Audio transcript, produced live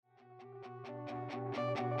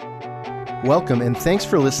Welcome and thanks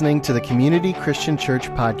for listening to the Community Christian Church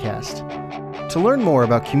podcast. To learn more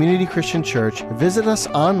about Community Christian Church, visit us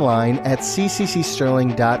online at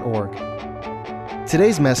cccsterling.org.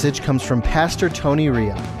 Today's message comes from Pastor Tony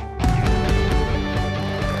Ria.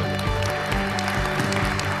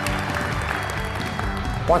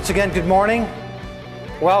 Once again, good morning.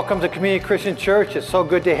 Welcome to Community Christian Church. It's so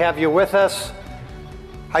good to have you with us.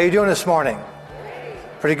 How are you doing this morning?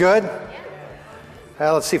 Pretty good?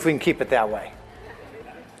 Well, let's see if we can keep it that way.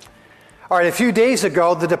 All right, a few days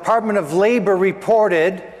ago, the Department of Labor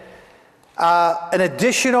reported an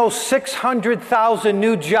additional 600,000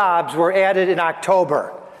 new jobs were added in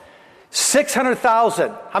October.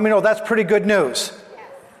 600,000. How many know that's pretty good news?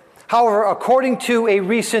 However, according to a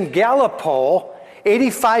recent Gallup poll,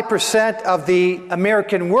 85% of the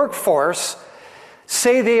American workforce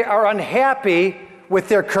say they are unhappy with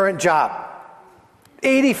their current job.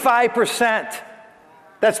 85%.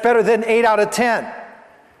 That's better than 8 out of 10.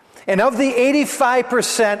 And of the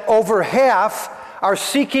 85%, over half are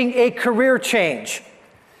seeking a career change.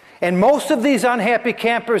 And most of these unhappy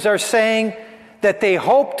campers are saying that they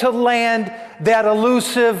hope to land that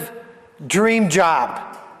elusive dream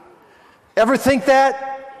job. Ever think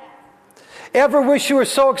that? Ever wish you were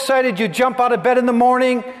so excited you jump out of bed in the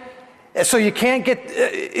morning so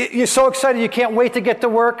you're so excited you can't wait to get to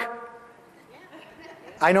work?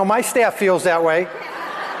 I know my staff feels that way.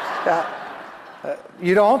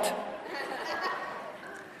 You don't?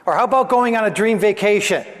 Or how about going on a dream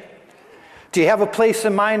vacation? Do you have a place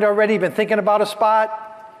in mind already? Been thinking about a spot?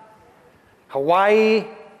 Hawaii,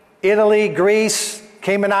 Italy, Greece,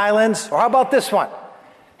 Cayman Islands? Or how about this one?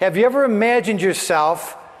 Have you ever imagined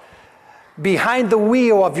yourself behind the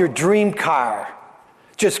wheel of your dream car,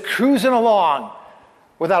 just cruising along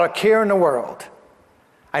without a care in the world?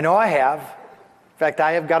 I know I have. In fact,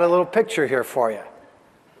 I have got a little picture here for you.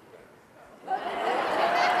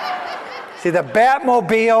 See, the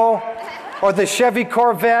Batmobile or the Chevy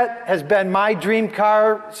Corvette has been my dream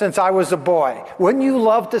car since I was a boy. Wouldn't you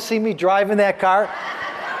love to see me driving that car?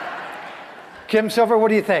 Kim Silver, what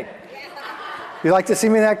do you think? You like to see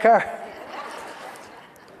me in that car?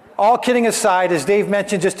 All kidding aside, as Dave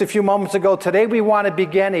mentioned just a few moments ago, today we want to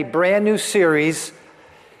begin a brand new series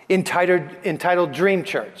entitled Dream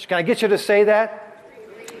Church. Can I get you to say that?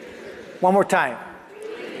 One more time.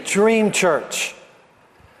 Dream Church.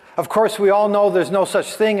 Of course, we all know there's no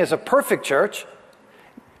such thing as a perfect church,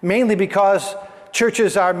 mainly because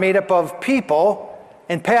churches are made up of people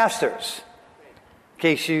and pastors. In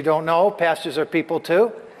case you don't know, pastors are people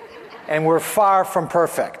too, and we're far from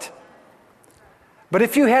perfect. But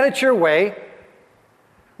if you had it your way,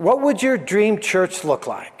 what would your dream church look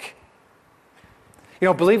like? You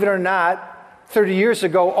know, believe it or not, 30 years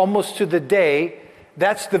ago, almost to the day,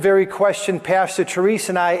 that's the very question Pastor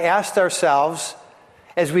Teresa and I asked ourselves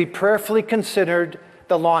as we prayerfully considered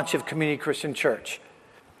the launch of Community Christian Church.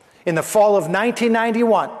 In the fall of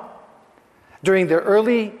 1991, during the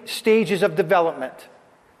early stages of development,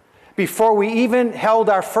 before we even held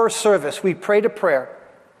our first service, we prayed a prayer.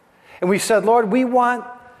 And we said, Lord, we want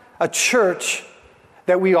a church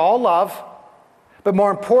that we all love, but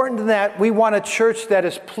more important than that, we want a church that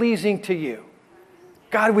is pleasing to you.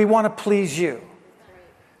 God, we want to please you.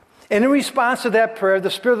 And in response to that prayer, the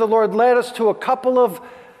Spirit of the Lord led us to a couple of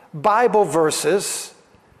Bible verses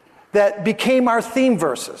that became our theme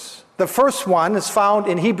verses. The first one is found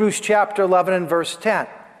in Hebrews chapter 11 and verse 10.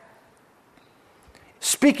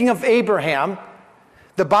 Speaking of Abraham,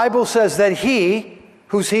 the Bible says that he,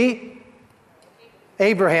 who's he?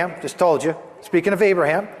 Abraham, just told you. Speaking of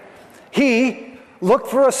Abraham, he looked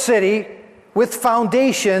for a city with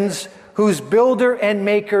foundations whose builder and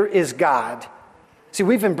maker is God. See,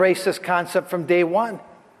 we've embraced this concept from day one.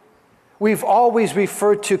 We've always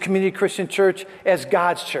referred to Community Christian Church as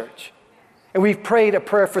God's church. And we've prayed a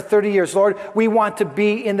prayer for 30 years. Lord, we want to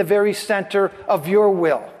be in the very center of your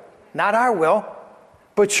will. Not our will,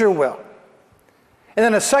 but your will. And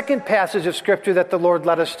then a second passage of Scripture that the Lord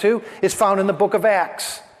led us to is found in the book of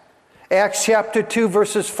Acts. Acts chapter 2,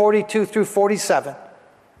 verses 42 through 47.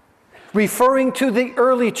 Referring to the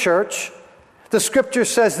early church, the Scripture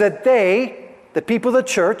says that they, the people of the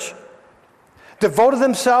church, devoted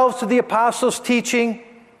themselves to the apostles' teaching,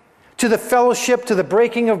 to the fellowship, to the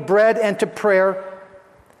breaking of bread, and to prayer.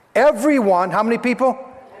 Everyone, how many people?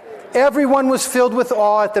 Everyone was filled with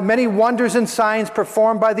awe at the many wonders and signs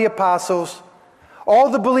performed by the apostles. All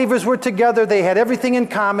the believers were together. They had everything in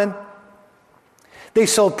common. They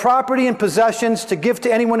sold property and possessions to give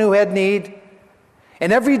to anyone who had need.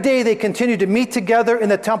 And every day they continued to meet together in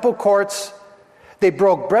the temple courts. They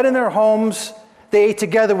broke bread in their homes. They ate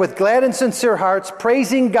together with glad and sincere hearts,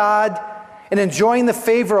 praising God and enjoying the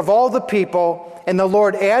favor of all the people, and the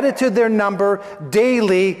Lord added to their number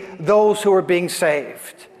daily those who were being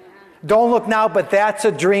saved. Don't look now, but that's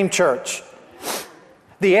a dream church.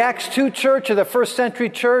 The Acts 2 church, or the first century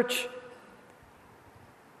church,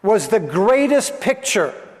 was the greatest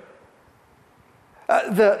picture,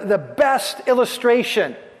 the best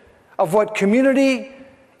illustration of what community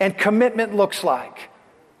and commitment looks like.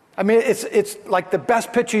 I mean, it's like the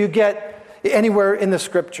best picture you get anywhere in the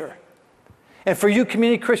Scripture. And for you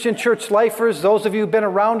Community Christian Church lifers, those of you who've been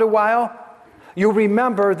around a while, you'll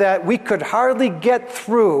remember that we could hardly get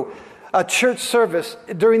through a church service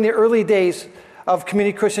during the early days of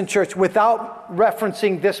Community Christian Church without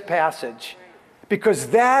referencing this passage. Because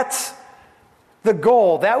that's the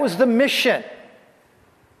goal, that was the mission.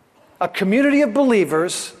 A community of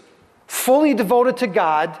believers fully devoted to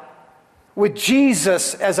God with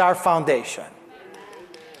Jesus as our foundation.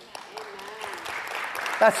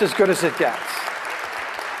 That's as good as it gets.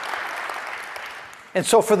 And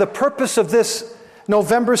so for the purpose of this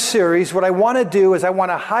November series, what I want to do is I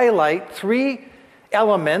want to highlight 3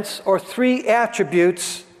 elements or 3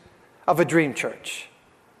 attributes of a dream church.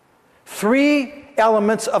 3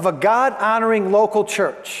 elements of a God-honoring local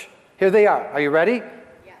church. Here they are. Are you ready?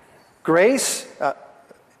 Yes. Grace.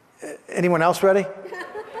 Anyone else ready?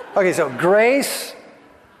 Okay, so grace,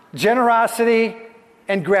 generosity,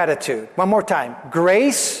 and gratitude. One more time.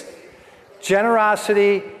 Grace,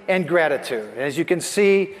 generosity, and gratitude. And as you can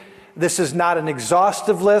see, this is not an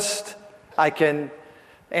exhaustive list. I can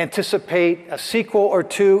anticipate a sequel or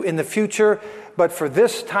 2 in the future, but for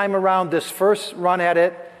this time around, this first run at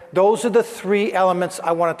it, those are the 3 elements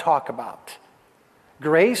I want to talk about.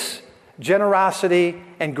 Grace, generosity,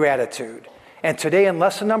 and gratitude. And today, in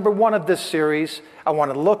lesson number 1 of this series, I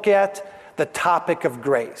want to look at the topic of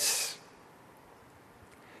grace.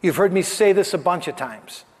 You've heard me say this a bunch of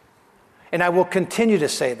times, and I will continue to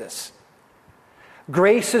say this.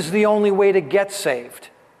 Grace is the only way to get saved,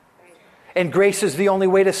 and grace is the only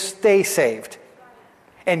way to stay saved.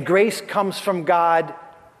 And grace comes from God,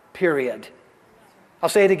 period. I'll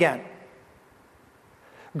say it again.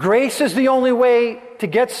 Grace is the only way to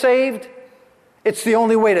get saved. It's the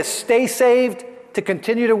only way to stay saved, to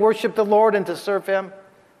continue to worship the Lord and to serve Him.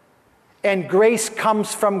 And grace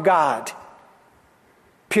comes from God,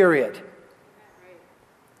 period.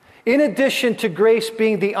 In addition to grace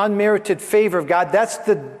being the unmerited favor of God, that's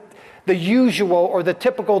the usual or the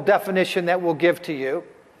typical definition that we'll give to you.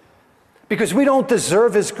 Because we don't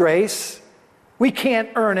deserve His grace. We can't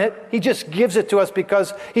earn it. He just gives it to us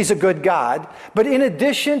because He's a good God. But in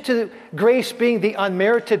addition to grace being the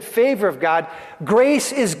unmerited favor of God,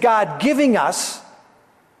 grace is God giving us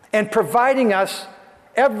and providing us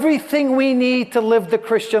everything we need to live the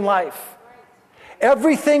Christian life.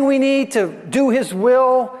 Everything we need to do His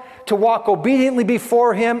will, to walk obediently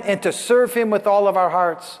before Him, and to serve Him with all of our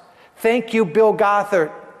hearts. Thank you, Bill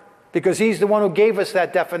Gothard, because he's the one who gave us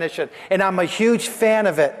that definition, and I'm a huge fan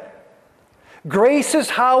of it. Grace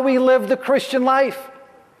is how we live the Christian life.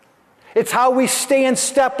 It's how we stay in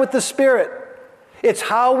step with the Spirit. It's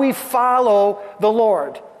how we follow the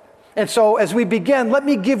Lord. And so as we begin, let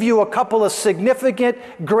me give you a couple of significant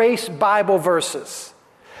grace Bible verses.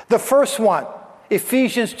 The first one,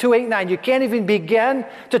 Ephesians 2:8-9. You can't even begin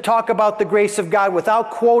to talk about the grace of God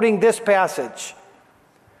without quoting this passage.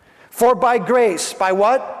 For by grace, by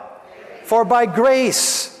what? Grace. For by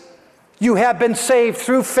grace you have been saved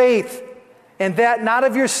through faith, and that not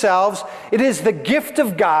of yourselves. It is the gift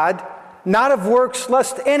of God, not of works,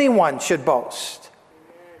 lest anyone should boast.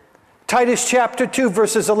 Titus chapter 2,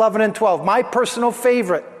 verses 11 and 12. My personal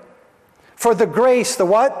favorite. For the grace, the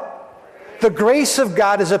what? The grace of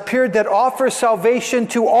God has appeared that offers salvation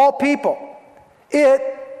to all people.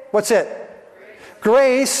 What's it?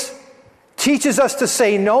 Grace teaches us to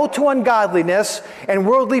say no to ungodliness and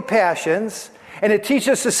worldly passions, and it teaches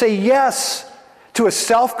us to say yes to a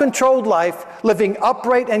self-controlled life, living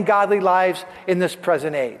upright and godly lives in this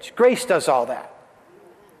present age. Grace does all that.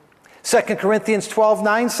 2 Corinthians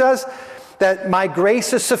 12:9 says that my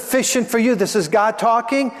grace is sufficient for you. This is God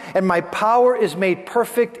talking. And my power is made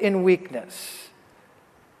perfect in weakness.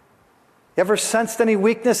 Ever sensed any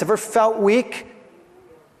weakness? Ever felt weak?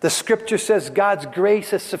 The Scripture says God's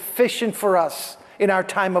grace is sufficient for us in our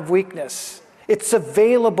time of weakness. It's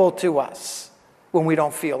available to us when we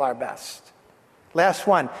don't feel our best. Last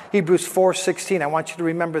one, Hebrews 4:16. I want you to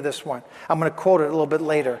remember this one. I'm going to quote it a little bit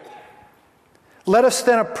later. Let us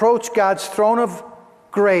then approach God's throne of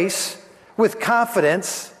grace with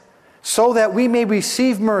confidence so that we may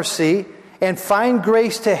receive mercy and find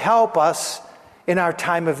grace to help us in our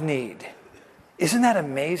time of need. Isn't that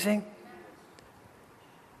amazing?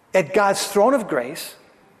 at God's throne of grace,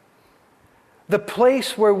 the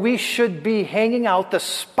place where we should be hanging out, the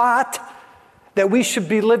spot that we should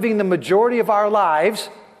be living the majority of our lives,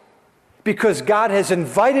 because God has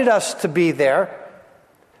invited us to be there.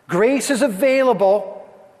 Grace is available.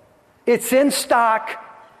 It's in stock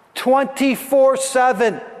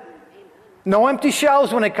 24/7. No empty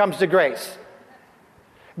shelves when it comes to grace.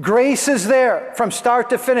 Grace is there from start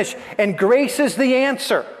to finish, and grace is the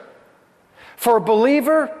answer. For a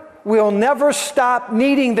believer, we'll never stop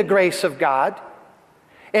needing the grace of God,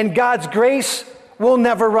 and God's grace will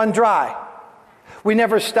never run dry. We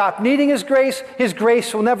never stop needing His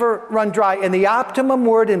grace will never run dry. And the optimum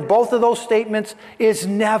word in both of those statements is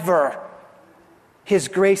never. His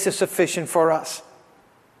grace is sufficient for us.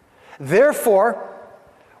 Therefore,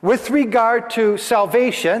 with regard to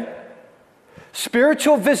salvation,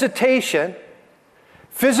 spiritual visitation,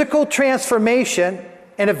 physical transformation,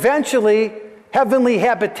 and eventually heavenly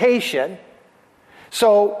habitation,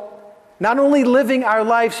 so not only living our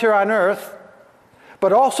lives here on earth,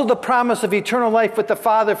 but also the promise of eternal life with the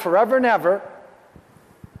Father forever and ever,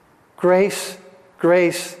 grace,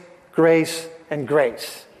 grace, grace, and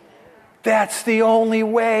grace. That's the only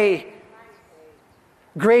way.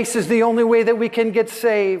 Grace is the only way that we can get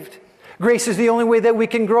saved. Grace is the only way that we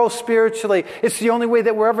can grow spiritually. It's the only way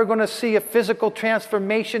that we're ever going to see a physical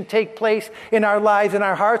transformation take place in our lives and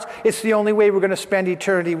our hearts. It's the only way we're going to spend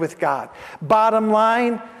eternity with God. Bottom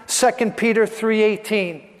line, 2 Peter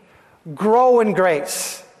 3:18. Grow in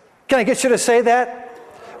grace. Can I get you to say that?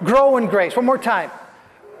 Grow in grace. One more time.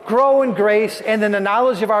 Grow in grace and in the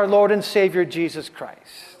knowledge of our Lord and Savior Jesus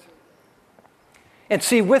Christ. And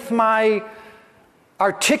see, with my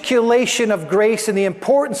articulation of grace and the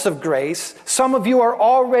importance of grace, some of you are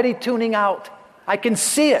already tuning out. I can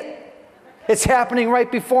see it. It's happening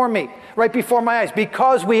right before me, right before my eyes.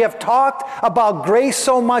 Because we have talked about grace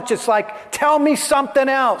so much, it's like, tell me something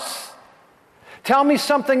else. Tell me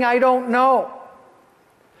something I don't know.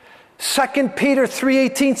 2 Peter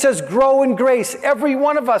 3:18 says, grow in grace. Every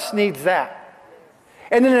one of us needs that.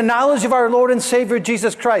 And in the knowledge of our Lord and Savior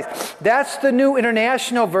Jesus Christ. That's the New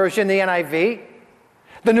International Version, the NIV.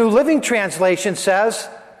 The New Living Translation says,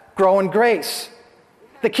 grow in grace.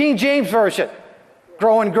 The King James Version,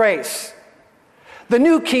 grow in grace. The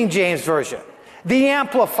New King James Version, the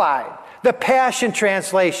Amplified, the Passion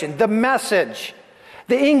Translation, the Message,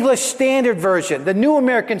 the English Standard Version, the New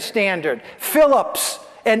American Standard, Phillips,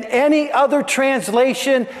 and any other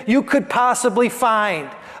translation you could possibly find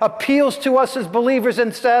appeals to us as believers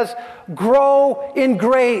and says, grow in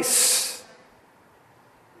grace.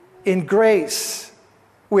 In grace,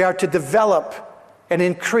 we are to develop and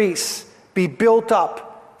increase, be built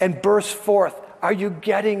up, and burst forth. Are you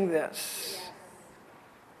getting this?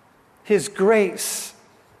 His grace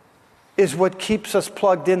is what keeps us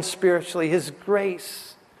plugged in spiritually. His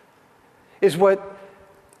grace is what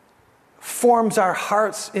forms our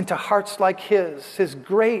hearts into hearts like His. His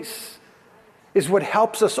grace is what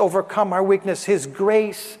helps us overcome our weakness. His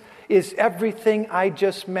grace is everything I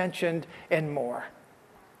just mentioned and more.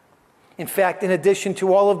 In fact, in addition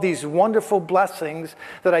to all of these wonderful blessings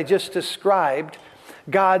that I just described,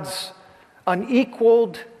 God's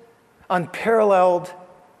unequaled, unparalleled,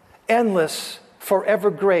 endless,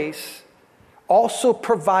 forever grace also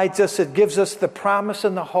provides us, it gives us the promise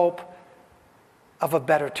and the hope of a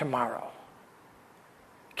better tomorrow.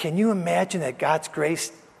 Can you imagine that God's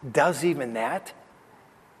grace does even that?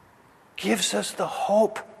 Gives us the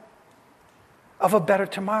hope of a better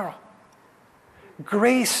tomorrow.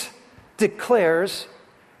 Grace declares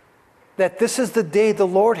that this is the day the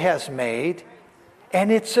Lord has made,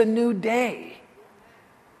 and it's a new day.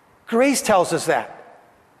 Grace tells us that.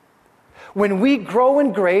 When we grow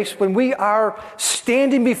in grace, when we are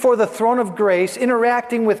standing before the throne of grace,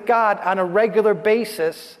 interacting with God on a regular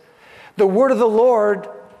basis, the word of the Lord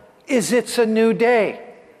is it's a new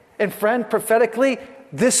day. And friend, prophetically,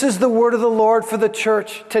 this is the word of the Lord for the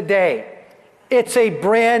church today. It's a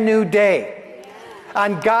brand new day.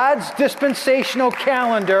 On God's dispensational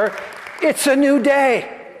calendar, it's a new day.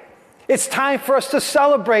 It's time for us to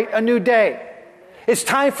celebrate a new day. It's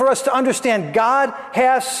time for us to understand God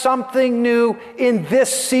has something new in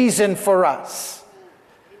this season for us.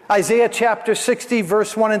 Isaiah chapter 60,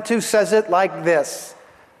 verse 1 and 2 says it like this.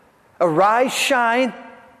 Arise, shine,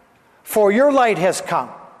 for your light has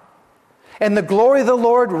come, and the glory of the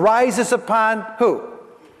Lord rises upon who?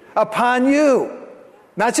 Upon you.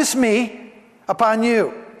 Not just me, upon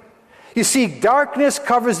you. You see, darkness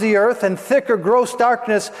covers the earth, and thick or gross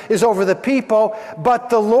darkness is over the people, but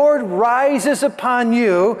the Lord rises upon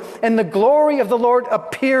you, and the glory of the Lord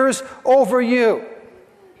appears over you.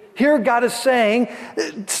 Here God is saying,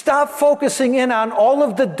 stop focusing in on all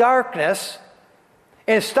of the darkness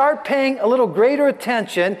and start paying a little greater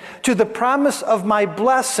attention to the promise of my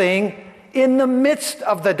blessing in the midst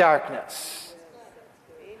of the darkness.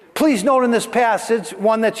 Please note in this passage,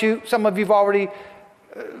 one that some of you have already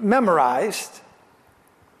memorized,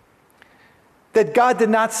 that God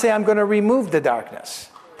did not say, I'm going to remove the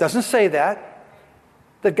darkness. Doesn't say that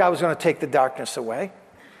God was going to take the darkness away.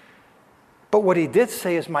 But what he did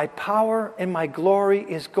say is, my power and my glory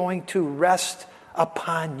is going to rest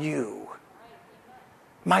upon you.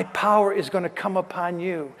 My power is going to come upon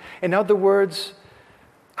you. In other words,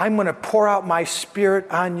 I'm going to pour out my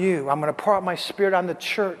Spirit on you. I'm going to pour out my Spirit on the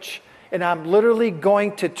church. And I'm literally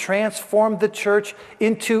going to transform the church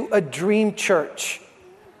into a dream church.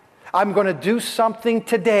 I'm going to do something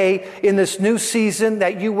today in this new season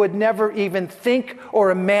that you would never even think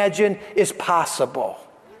or imagine is possible.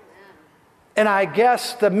 And I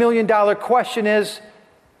guess the $1 million question is,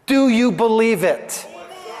 do you believe it?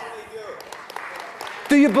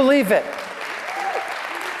 Do you believe it?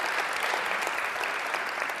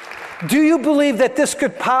 Do you believe that this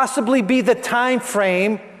could possibly be the time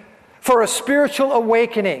frame for a spiritual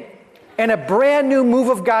awakening and a brand new move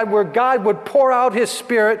of God, where God would pour out his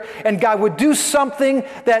Spirit and God would do something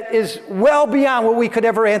that is well beyond what we could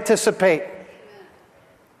ever anticipate?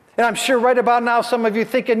 And I'm sure right about now some of you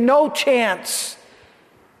thinking, no chance.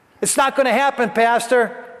 It's not going to happen,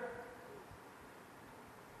 Pastor.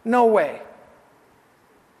 No way.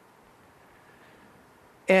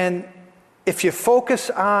 And if you focus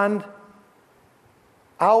on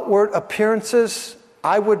outward appearances,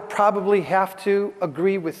 I would probably have to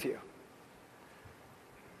agree with you.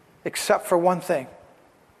 Except for one thing,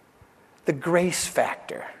 the grace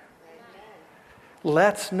factor.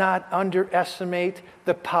 Let's not underestimate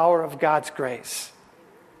the power of God's grace.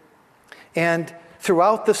 And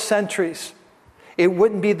throughout the centuries, it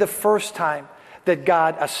wouldn't be the first time that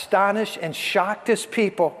God astonished and shocked his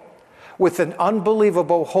people with an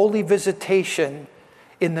unbelievable holy visitation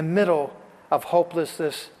in the middle of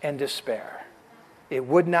hopelessness and despair. It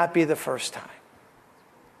would not be the first time.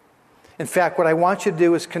 In fact, what I want you to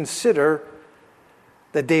do is consider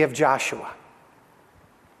the day of Joshua.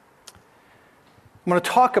 I'm going to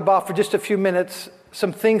talk about for just a few minutes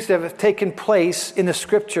some things that have taken place in the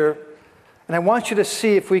Scripture, and I want you to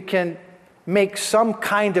see if we can make some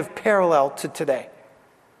kind of parallel to today.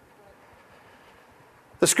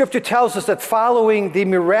 The Scripture tells us that following the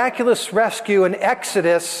miraculous rescue and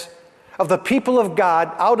exodus of the people of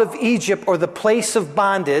God out of Egypt, or the place of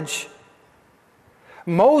bondage,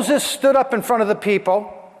 Moses stood up in front of the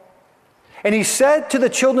people and he said to the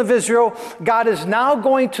children of Israel, God is now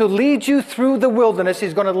going to lead you through the wilderness.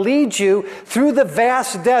 He's going to lead you through the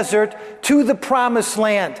vast desert to the promised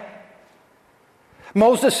land.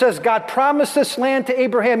 Moses says, God promised this land to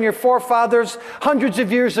Abraham, your forefathers, hundreds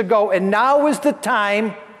of years ago, and now is the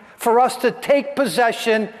time for us to take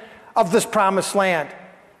possession of this promised land.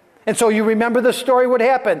 And so you remember the story, what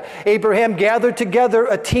happened. Abraham gathered together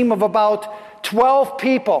a team of about 12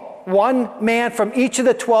 people, one man from each of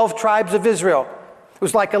the 12 tribes of Israel. It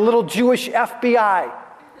was like a little Jewish FBI.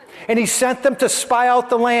 And he sent them to spy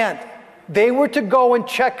out the land. They were to go and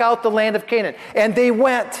check out the land of Canaan. And they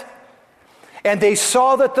went. And they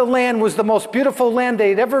saw that the land was the most beautiful land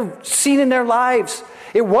they'd ever seen in their lives.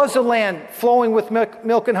 It was a land flowing with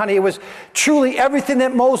milk and honey. It was truly everything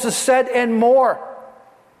that Moses said and more.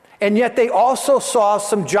 And yet they also saw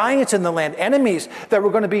some giants in the land, enemies that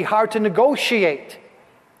were going to be hard to negotiate.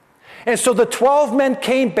 And so the 12 men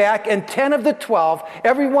came back, and 10 of the 12,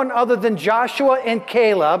 everyone other than Joshua and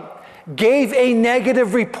Caleb, gave a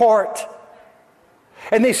negative report.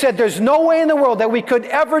 And they said, there's no way in the world that we could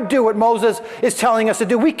ever do what Moses is telling us to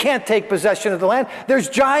do. We can't take possession of the land. There's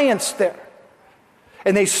giants there.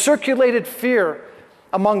 And they circulated fear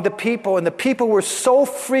among the people, and the people were so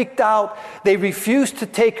freaked out, they refused to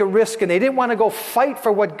take a risk, and they didn't want to go fight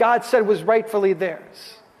for what God said was rightfully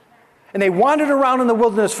theirs. And they wandered around in the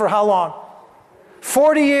wilderness for how long?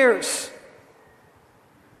 40 years.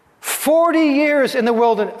 40 years in the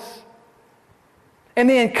wilderness. And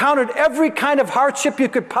they encountered every kind of hardship you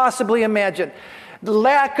could possibly imagine. The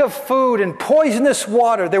lack of food and poisonous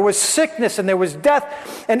water. There was sickness and there was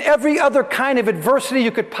death and every other kind of adversity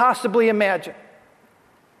you could possibly imagine.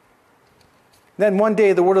 Then one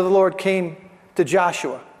day the word of the Lord came to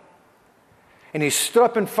Joshua. And he stood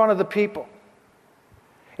up in front of the people.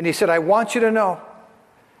 And he said, I want you to know,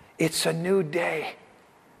 it's a new day.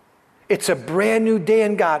 It's a brand new day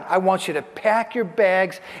in God. I want you to pack your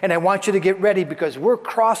bags and I want you to get ready, because we're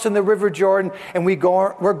crossing the River Jordan and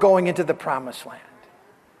we're going into the promised land.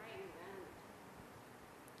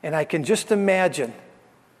 And I can just imagine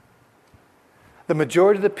the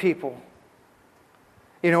majority of the people,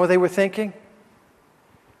 you know what they were thinking?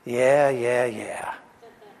 Yeah.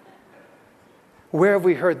 Where have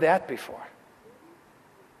we heard that before?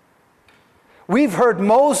 We've heard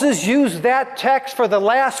Moses use that text for the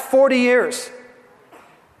last 40 years.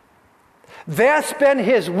 That's been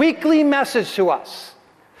his weekly message to us.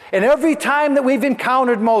 And every time that we've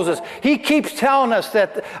encountered Moses, he keeps telling us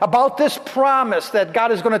that about this promise that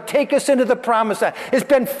God is going to take us into the promised land. It's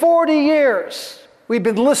been 40 years we've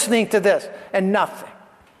been listening to this and nothing.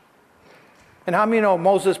 And how many know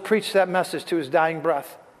Moses preached that message to his dying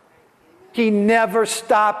breath? He never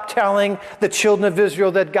stopped telling the children of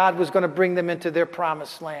Israel that God was going to bring them into their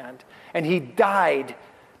promised land. And he died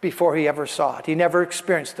before he ever saw it. He never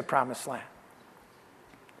experienced the promised land.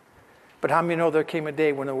 But how many know there came a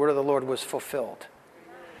day when the word of the Lord was fulfilled?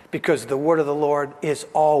 Because the word of the Lord is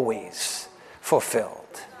always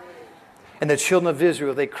fulfilled. And the children of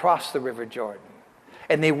Israel, they crossed the river Jordan.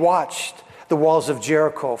 And they watched the walls of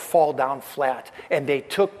Jericho fall down flat. And they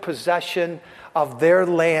took possession of their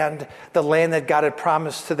land, the land that God had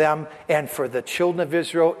promised to them. And for the children of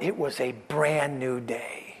Israel, it was a brand new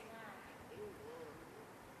day.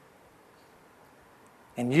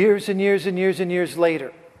 And years and years and years and years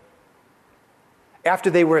later,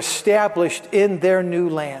 after they were established in their new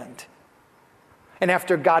land, and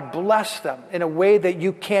after God blessed them in a way that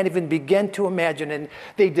you can't even begin to imagine, and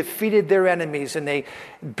they defeated their enemies, and they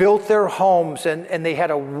built their homes, and they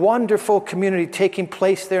had a wonderful community taking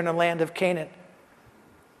place there in the land of Canaan.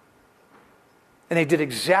 And they did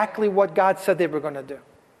exactly what God said they were going to do.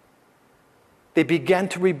 They began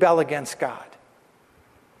to rebel against God.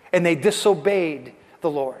 And they disobeyed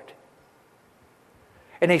the Lord.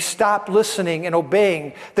 And they stopped listening and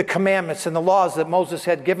obeying the commandments and the laws that Moses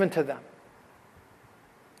had given to them.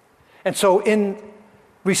 And so in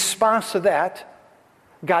response to that,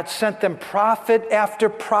 God sent them prophet after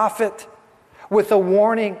prophet with a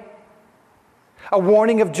warning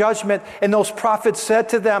of judgment. And those prophets said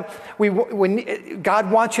to them,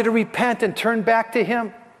 God wants you to repent and turn back to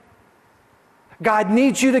Him. God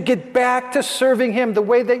needs you to get back to serving Him the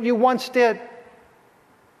way that you once did.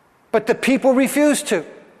 But the people refused to.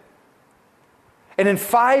 And in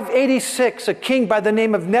 586, a king by the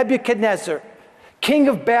name of Nebuchadnezzar, king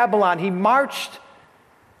of Babylon, he marched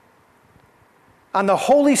on the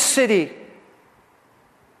holy city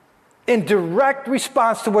in direct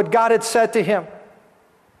response to what God had said to him.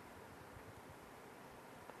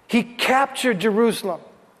 He captured Jerusalem.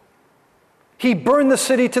 He burned the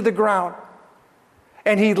city to the ground.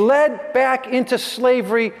 And he led back into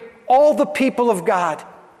slavery all the people of God.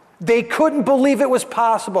 They couldn't believe it was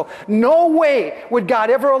possible. No way would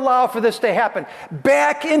God ever allow for this to happen.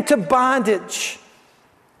 Back into bondage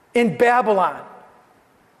in Babylon,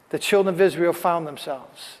 the children of Israel found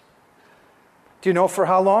themselves. Do you know for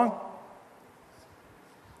how long?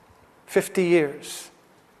 50 years.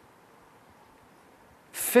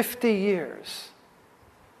 50 years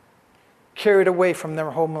carried away from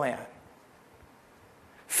their homeland.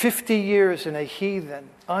 50 years in a heathen,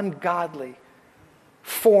 ungodly,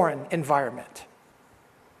 foreign environment.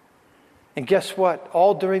 And guess what?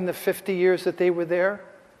 All during the 50 years that they were there,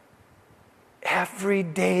 every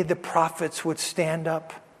day the prophets would stand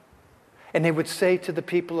up and they would say to the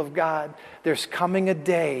people of God, there's coming a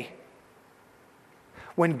day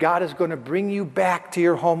when God is going to bring you back to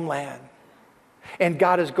your homeland. And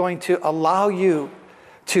God is going to allow you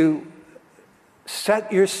to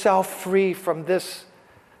set yourself free from this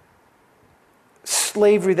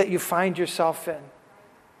slavery that you find yourself in.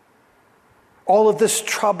 All of this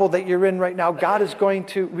trouble that you're in right now, God is going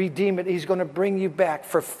to redeem it. He's going to bring you back.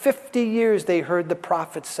 For 50 years, they heard the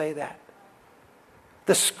prophets say that.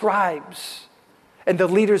 The scribes and the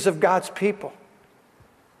leaders of God's people.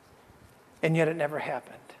 And yet it never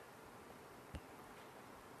happened.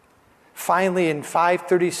 Finally, in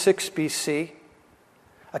 536 BC,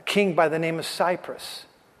 a king by the name of Cyrus,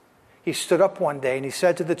 he stood up one day and he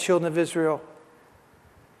said to the children of Israel,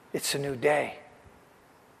 it's a new day.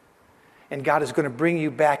 And God is going to bring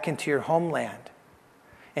you back into your homeland.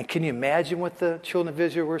 And can you imagine what the children of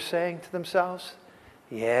Israel were saying to themselves?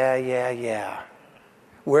 Yeah.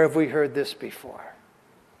 Where have we heard this before?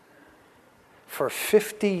 For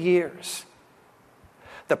 50 years,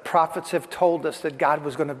 the prophets have told us that God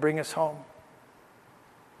was going to bring us home.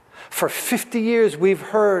 For 50 years, we've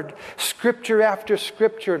heard scripture after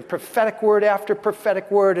scripture and prophetic word after prophetic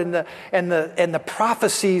word and the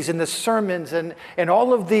prophecies and the sermons and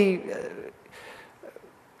all of the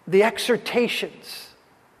exhortations,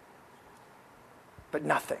 but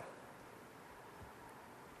nothing.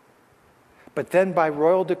 But then by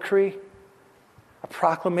royal decree, a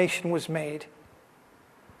proclamation was made.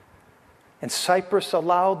 And Cyprus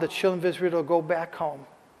allowed the children of Israel to go back home.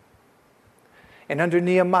 And under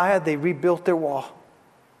Nehemiah, they rebuilt their wall.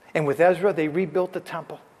 And with Ezra, they rebuilt the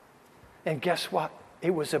temple. And guess what?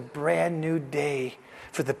 It was a brand new day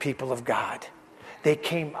for the people of God. They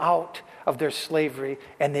came out of their slavery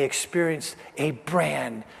and they experienced a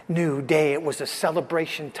brand new day. It was a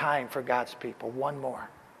celebration time for God's people. One more.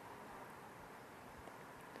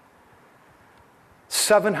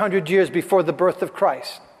 700 years before the birth of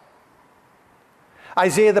Christ,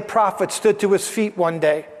 Isaiah the prophet stood to his feet one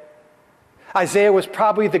day. Isaiah was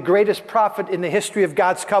probably the greatest prophet in the history of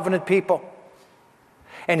God's covenant people.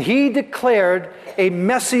 And he declared a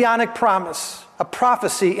messianic promise, a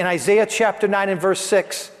prophecy in Isaiah chapter 9 and verse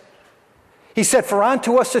 6. He said, "For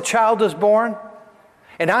unto us a child is born,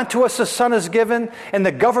 and unto us a son is given, and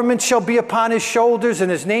the government shall be upon his shoulders,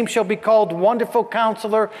 and his name shall be called Wonderful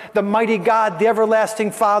Counselor, the Mighty God, the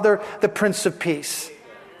Everlasting Father, the Prince of Peace."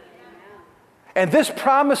 And this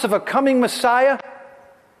promise of a coming Messiah,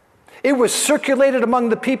 it was circulated among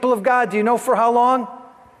the people of God. Do you know for how long?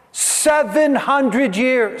 700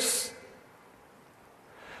 years.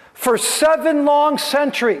 For 7 long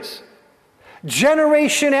centuries,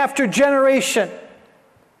 generation after generation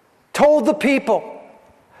told the people,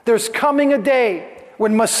 there's coming a day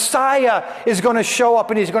when Messiah is going to show up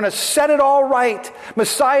and he's going to set it all right.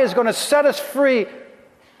 Messiah is going to set us free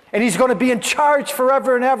and he's going to be in charge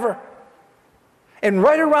forever and ever. And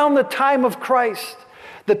right around the time of Christ,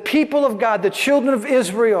 the people of God, the children of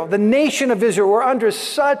Israel, the nation of Israel were under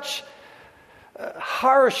such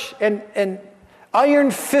harsh and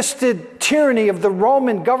iron-fisted tyranny of the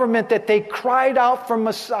Roman government that they cried out for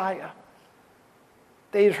Messiah.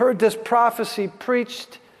 They had heard this prophecy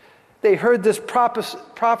preached. They heard this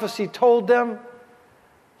prophecy told them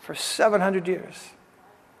for 700 years.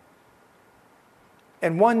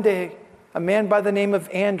 And one day, a man by the name of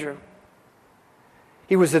Andrew,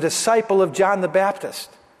 he was a disciple of John the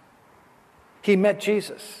Baptist. He met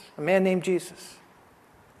Jesus, a man named Jesus.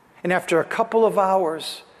 And after a couple of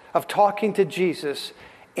hours of talking to Jesus,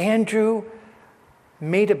 Andrew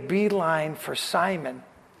made a beeline for Simon.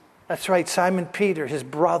 That's right, Simon Peter, his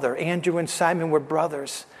brother. Andrew and Simon were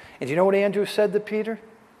brothers. And do you know what Andrew said to Peter?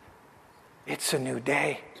 "It's a new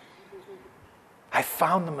day. I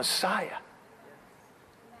found the Messiah.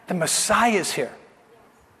 The Messiah is here."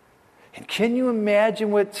 And can you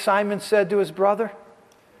imagine what Simon said to his brother?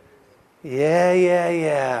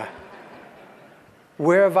 Yeah.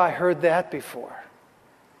 Where have I heard that before?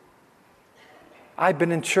 I've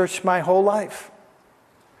been in church my whole life.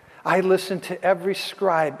 I listened to every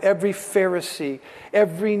scribe, every Pharisee,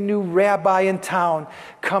 every new rabbi in town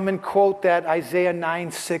come and quote that Isaiah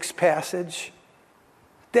 9:6 passage.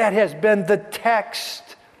 That has been the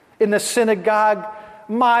text in the synagogue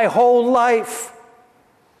my whole life.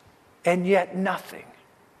 And yet nothing.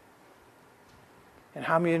 And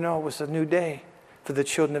how many of you know it was a new day for the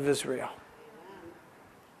children of Israel?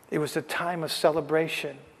 It was a time of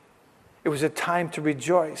celebration. It was a time to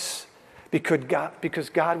rejoice because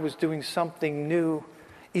God was doing something new,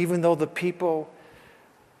 even though the people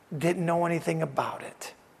didn't know anything about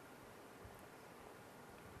it.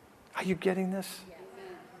 Are you getting this?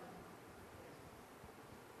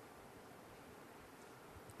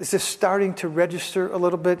 Is this starting to register a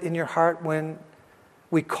little bit in your heart when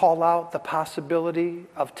we call out the possibility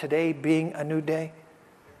of today being a new day?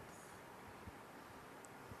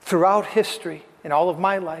 Throughout history, in all of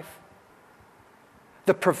my life,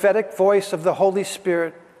 the prophetic voice of the Holy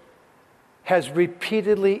Spirit has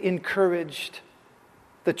repeatedly encouraged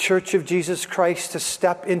the Church of Jesus Christ to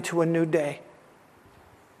step into a new day,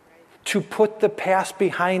 to put the past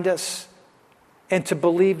behind us, and to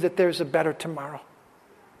believe that there's a better tomorrow.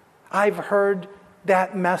 I've heard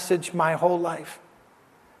that message my whole life.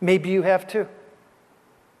 Maybe you have too.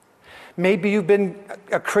 Maybe you've been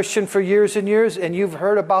a Christian for years and years and you've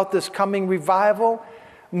heard about this coming revival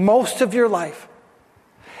most of your life.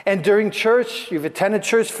 And during church, you've attended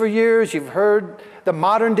church for years, you've heard the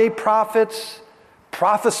modern day prophets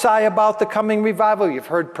prophesy about the coming revival, you've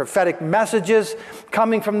heard prophetic messages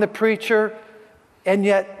coming from the preacher. And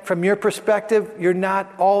yet, from your perspective, you're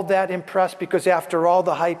not all that impressed because after all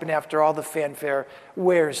the hype and after all the fanfare,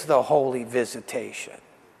 where's the holy visitation?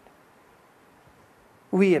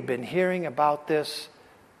 We have been hearing about this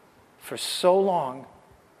for so long.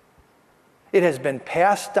 It has been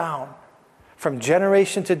passed down from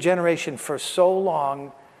generation to generation for so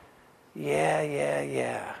long.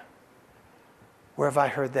 Yeah. Where have I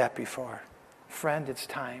heard that before? Friend, it's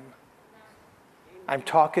time. I'm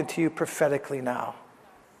talking to you prophetically now.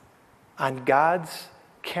 On God's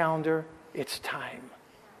calendar, it's time.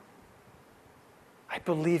 I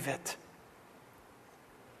believe it.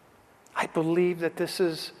 I believe that this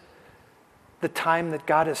is the time that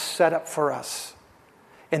God has set up for us.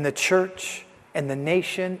 And the church and the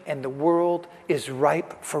nation and the world is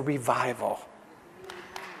ripe for revival.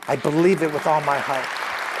 I believe it with all my heart.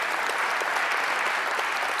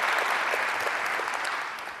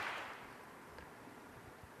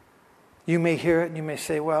 You may hear it and you may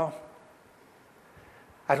say, well,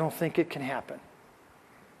 I don't think it can happen.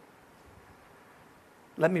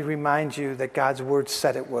 Let me remind you that God's word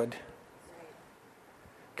said it would.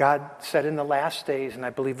 God said in the last days, and I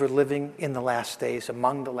believe we're living in the last days,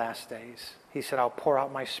 among the last days, He said, I'll pour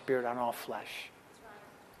out my Spirit on all flesh.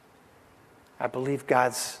 I believe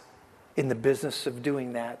God's in the business of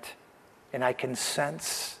doing that, and I can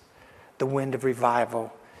sense the wind of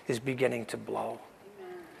revival is beginning to blow.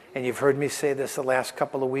 Amen. And you've heard me say this the last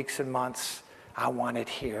couple of weeks and months. I want it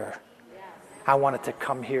here. Yes. I want it to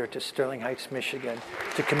come here to Sterling Heights, Michigan,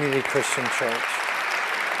 to Community Christian Church.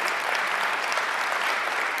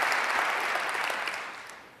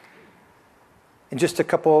 In just a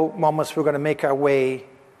couple moments, we're going to make our way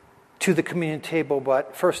to the communion table,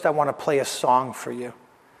 but first I want to play a song for you.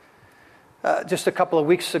 Just a couple of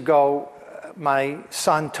weeks ago, my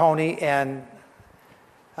son Tony and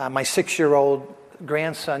my 6-year-old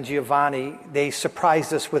grandson Giovanni, they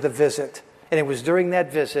surprised us with a visit. And it was during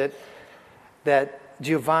that visit that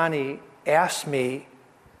Giovanni asked me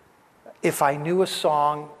if I knew a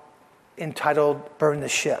song entitled Burn the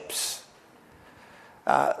Ships.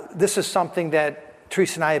 This is something that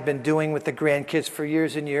Teresa and I have been doing with the grandkids for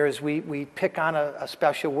years and years. We pick on a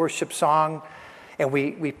special worship song and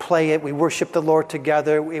we play it. We worship the Lord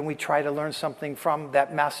together and we try to learn something from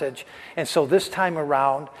that message. And so this time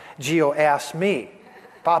around, Gio asked me,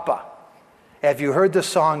 Papa, have you heard the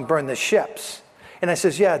song Burn the Ships? And I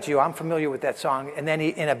says, yeah, Gio, I'm familiar with that song. And then he,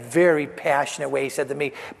 in a very passionate way, he said to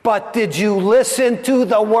me, but did you listen to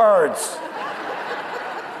the words?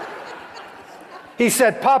 He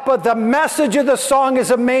said, Papa, the message of the song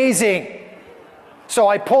is amazing. So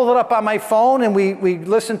I pulled it up on my phone and we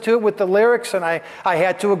listened to it with the lyrics, and I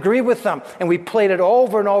had to agree with them. And we played it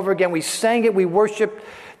over and over again. We sang it. We worshiped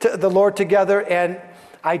the Lord together. And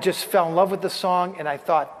I just fell in love with the song. And I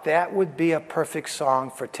thought that would be a perfect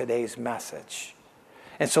song for today's message.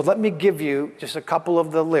 And so let me give you just a couple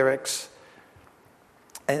of the lyrics.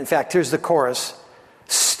 And in fact, here's the chorus.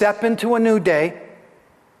 Step into a new day.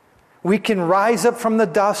 We can rise up from the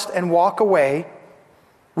dust and walk away.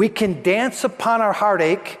 We can dance upon our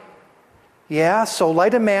heartache. Yeah, so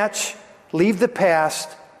light a match, leave the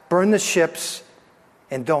past, burn the ships,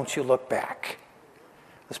 and don't you look back.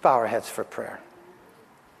 Let's bow our heads for prayer.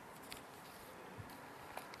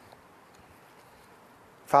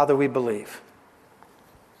 Father, we believe.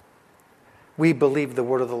 We believe the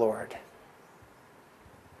word of the Lord.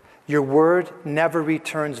 Your word never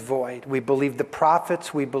returns void. We believe the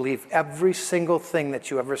prophets. We believe every single thing that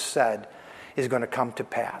you ever said is going to come to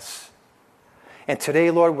pass. And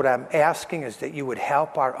today, Lord, what I'm asking is that you would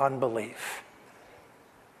help our unbelief.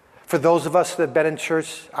 For those of us that have been in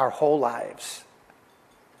church our whole lives,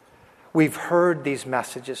 we've heard these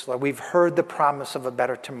messages, Lord. We've heard the promise of a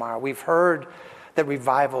better tomorrow. We've heard that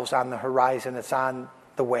revival's on the horizon. It's on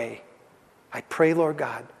the way. I pray, Lord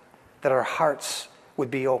God, that our hearts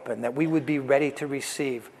would be open, that we would be ready to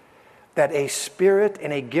receive, that a spirit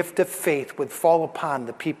and a gift of faith would fall upon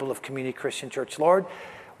the people of Community Christian Church. Lord,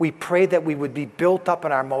 we pray that we would be built up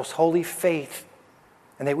in our most holy faith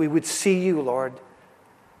and that we would see you, Lord.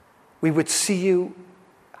 We would see you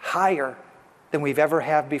higher than we've ever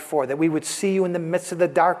had before, that we would see you in the midst of the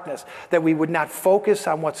darkness, that we would not focus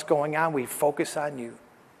on what's going on, we focus on you.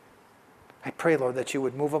 I pray, Lord, that you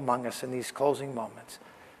would move among us in these closing moments.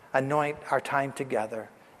 Anoint our time together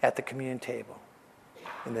at the communion table.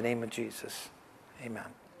 In the name of Jesus, amen.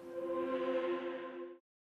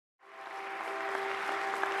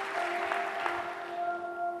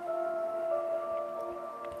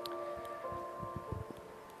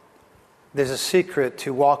 There's a secret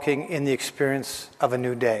to walking in the experience of a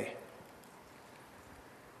new day,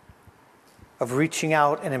 of reaching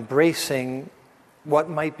out and embracing what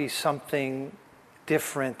might be something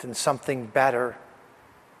different and something better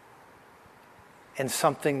and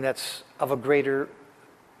something that's of a greater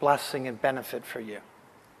blessing and benefit for you.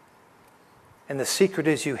 And the secret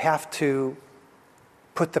is you have to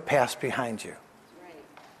put the past behind you.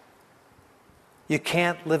 You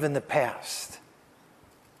can't live in the past.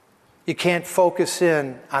 You can't focus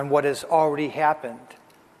in on what has already happened.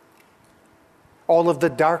 All of the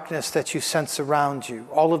darkness that you sense around you,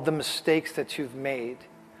 all of the mistakes that you've made,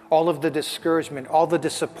 all of the discouragement, all the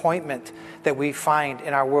disappointment that we find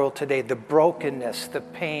in our world today, the brokenness, the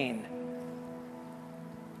pain.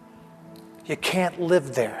 You can't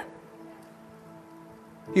live there.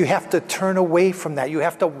 You have to turn away from that. You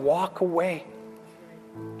have to walk away.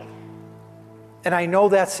 And I know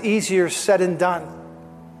that's easier said than done,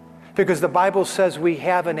 because the Bible says we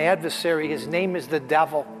have an adversary. His name is the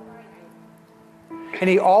devil. And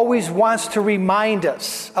he always wants to remind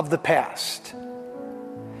us of the past.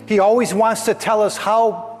 He always wants to tell us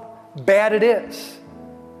how bad it is.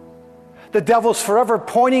 The devil's forever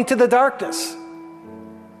pointing to the darkness.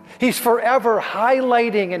 He's forever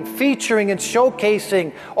highlighting and featuring and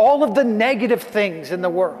showcasing all of the negative things in the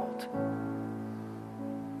world.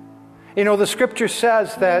 You know, the scripture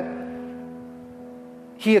says that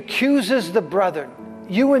he accuses the brethren,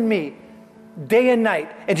 you and me, day and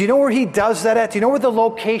night. And do you know where he does that at? Do you know where the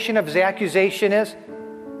location of his accusation is?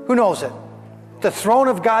 Who knows it? The throne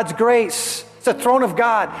of God's grace. It's the throne of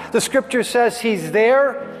God. The scripture says he's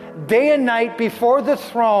there day and night before the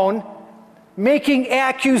throne, making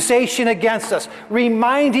accusation against us,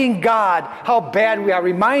 reminding God how bad we are,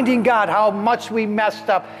 reminding God how much we messed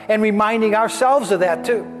up, and reminding ourselves of that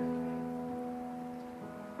too.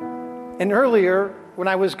 And earlier, when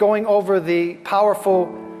I was going over the powerful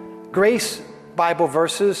grace Bible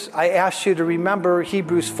verses, I asked you to remember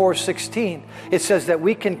Hebrews 4:16. It says that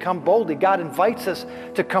we can come boldly. God invites us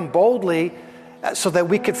to come boldly so that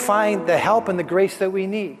we could find the help and the grace that we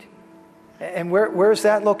need. And where's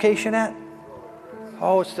that location at?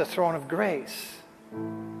 Oh, it's the throne of grace.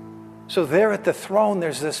 So there at the throne,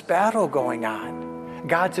 there's this battle going on.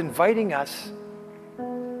 God's inviting us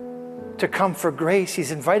to come for grace.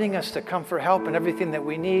 He's inviting us to come for help and everything that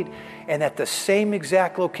we need. And at the same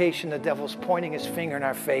exact location, the devil's pointing his finger in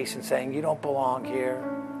our face and saying, you don't belong here.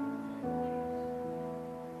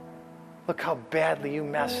 Look how badly you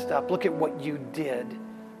messed up. Look at what you did.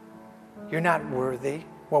 You're not worthy.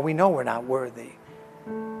 Well, we know we're not worthy.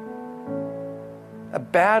 A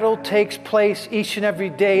battle takes place each and every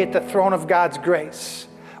day at the throne of God's grace.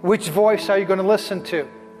 Which voice are you going to listen to?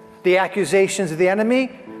 The accusations of the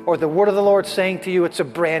enemy, or the word of the Lord saying to you, it's a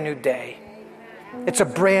brand new day. It's a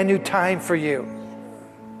brand new time for you.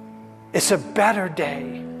 It's a better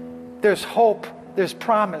day. There's hope. There's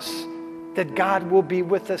promise that God will be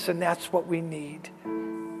with us, and that's what we need.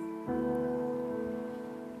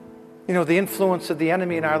 You know, the influence of the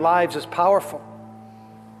enemy in our lives is powerful.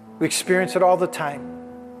 We experience it all the time.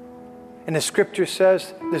 And the scripture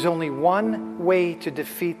says there's only one way to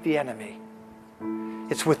defeat the enemy.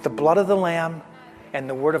 It's with the blood of the Lamb and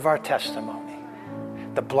the word of our testimony.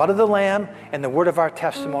 The blood of the Lamb and the word of our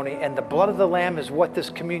testimony. And the blood of the Lamb is what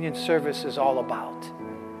this communion service is all about.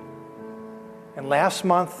 And last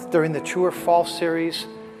month, during the True or False series,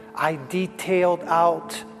 I detailed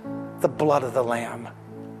out the blood of the Lamb.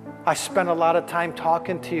 I spent a lot of time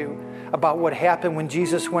talking to you about what happened when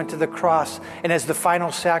Jesus went to the cross. And as the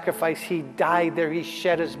final sacrifice, he died there. He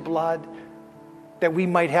shed his blood that we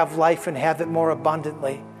might have life and have it more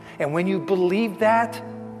abundantly. And when you believe that,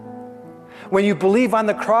 when you believe on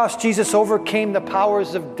the cross, Jesus overcame the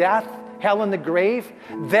powers of death, hell, and the grave,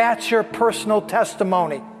 that's your personal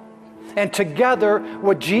testimony. And together,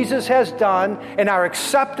 what Jesus has done and our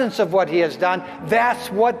acceptance of what he has done,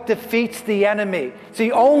 that's what defeats the enemy. It's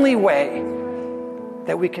the only way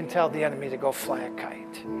that we can tell the enemy to go fly a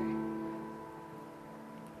kite.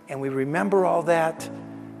 And we remember all that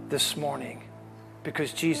this morning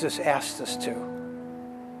because Jesus asked us to.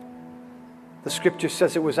 The scripture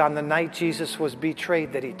says it was on the night Jesus was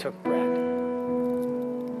betrayed that he took bread.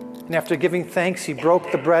 And after giving thanks, he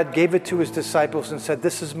broke the bread, gave it to his disciples, and said,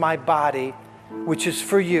 "This is my body, which is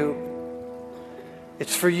for you.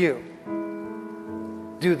 It's for you.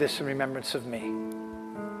 Do this in remembrance of me."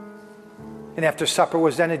 And after supper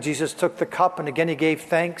was ended, Jesus took the cup, and again he gave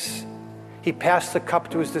thanks. He passed the cup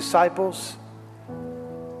to his disciples.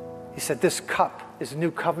 He said, "This cup is a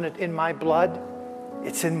new covenant in my blood.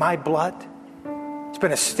 It's in my blood. It's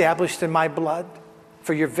been established in my blood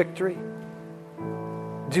for your victory.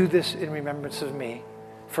 Do this in remembrance of me.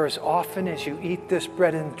 For as often as you eat this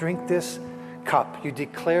bread and drink this cup, you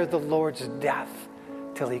declare the Lord's death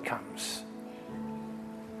till he comes."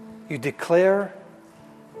 You declare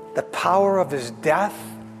the power of his death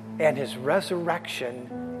and his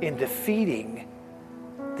resurrection in defeating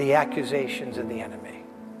the accusations of the enemy.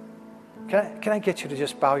 Can I get you to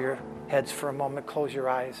just bow your heads for a moment, close your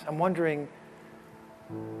eyes? I'm wondering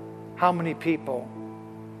how many people,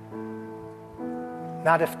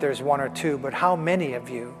 not if there's one or two, but how many of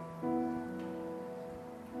you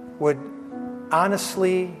would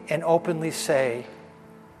honestly and openly say,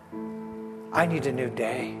 "I need a new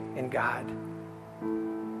day. in God.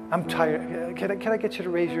 I'm tired. Can I get you to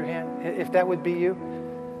raise your hand, if that would be you?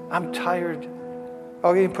 I'm tired.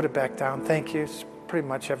 Oh, you can put it back down. Thank you. It's pretty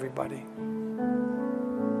much everybody.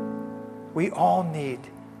 We all need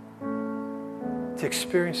to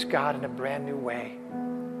experience God in a brand new way.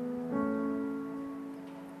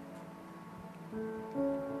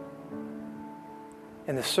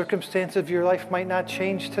 And the circumstance of your life might not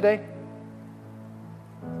change today.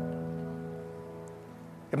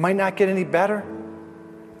 It might not get any better.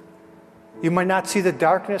 You might not see the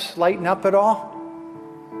darkness lighten up at all.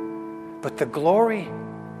 But the glory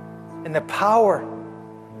and the power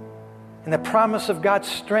and the promise of God's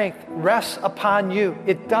strength rests upon you.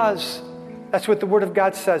 It does. That's what the Word of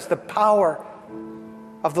God says. The power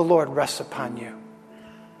of the Lord rests upon you.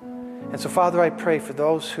 And so, Father, I pray for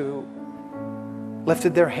those who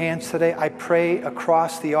lifted their hands today. I pray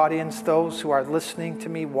across the audience, those who are listening to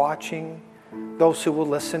me, watching, those who will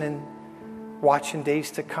listen and watch in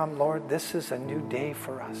days to come. Lord, this is a new day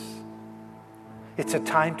for us. It's a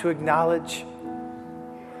time to acknowledge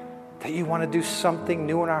that you want to do something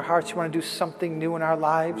new in our hearts. You want to do something new in our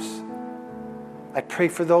lives. I pray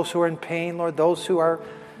for those who are in pain, Lord, those who are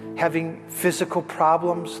having physical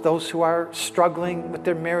problems, those who are struggling with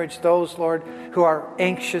their marriage, those, Lord, who are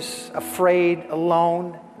anxious, afraid,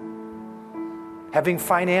 alone, having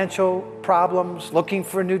financial problems, looking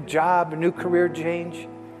for a new job, a new career change.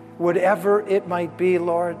 Whatever it might be,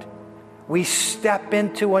 Lord, we step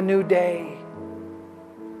into a new day.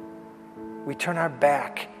 We turn our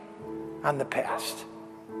back on the past.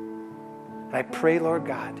 And I pray, Lord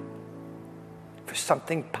God, for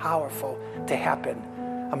something powerful to happen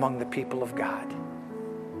among the people of God.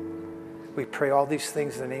 We pray all these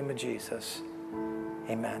things in the name of Jesus.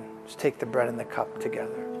 Amen. Let's take the bread and the cup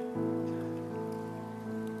together.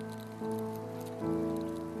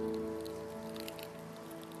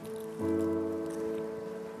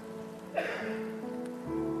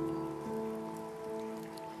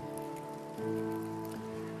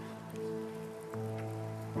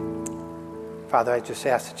 Father, I just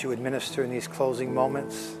ask that you would minister in these closing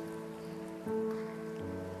moments.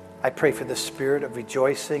 I pray for the spirit of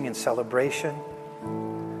rejoicing and celebration.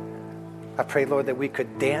 I pray, Lord, that we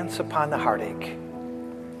could dance upon the heartache.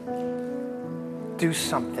 Do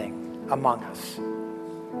something among us.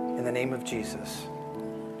 In the name of Jesus.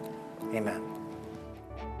 Amen.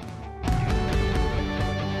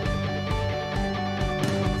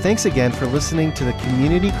 Thanks again for listening to the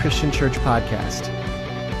Community Christian Church podcast.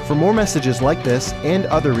 For more messages like this and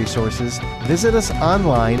other resources, visit us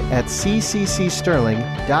online at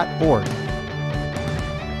cccsterling.org.